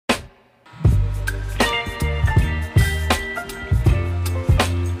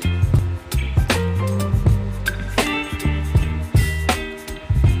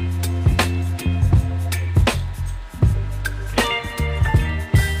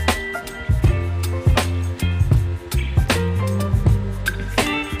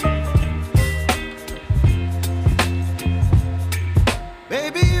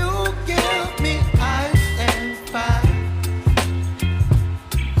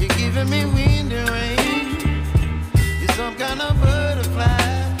giving me wind and rain. You're some kind of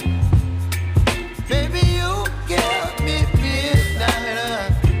butterfly. Baby, you give me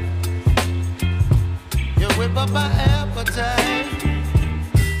midnight. You whip up my appetite.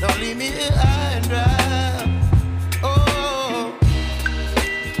 Don't leave me here high and dry. Oh,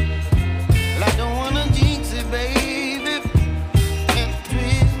 well, I don't wanna jinx it, baby, and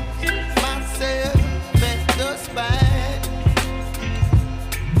twist myself at the spine.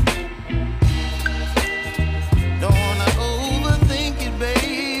 Don't wanna overthink it,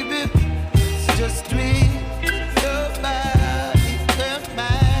 baby. It's just twist your body and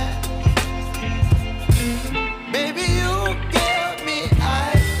mine. Baby, you give me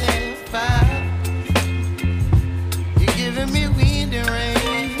ice and fire. You're giving me wind and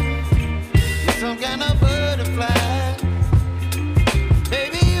rain. You're some kind of butterfly.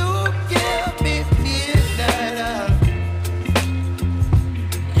 Baby, you give me midnight.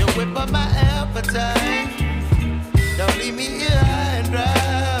 You whip up my appetite. Don't leave me here high and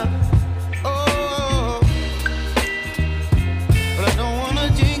dry. Oh, but I don't wanna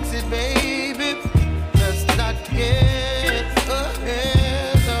jinx it, baby. Let's not get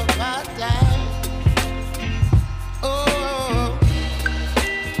ahead of my time. Oh,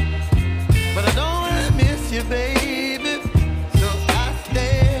 but I don't wanna miss you, baby. So I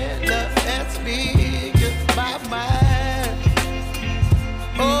stand up and speak my mind.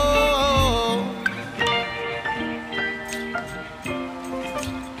 Oh.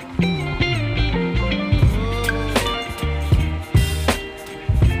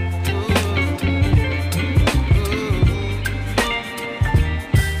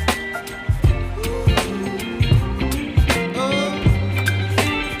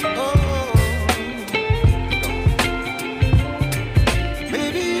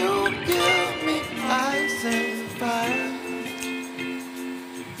 Baby, you give me ice and fire.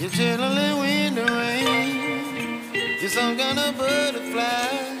 You're chilling wind and rain. You're some kind of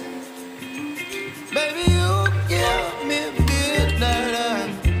butterfly.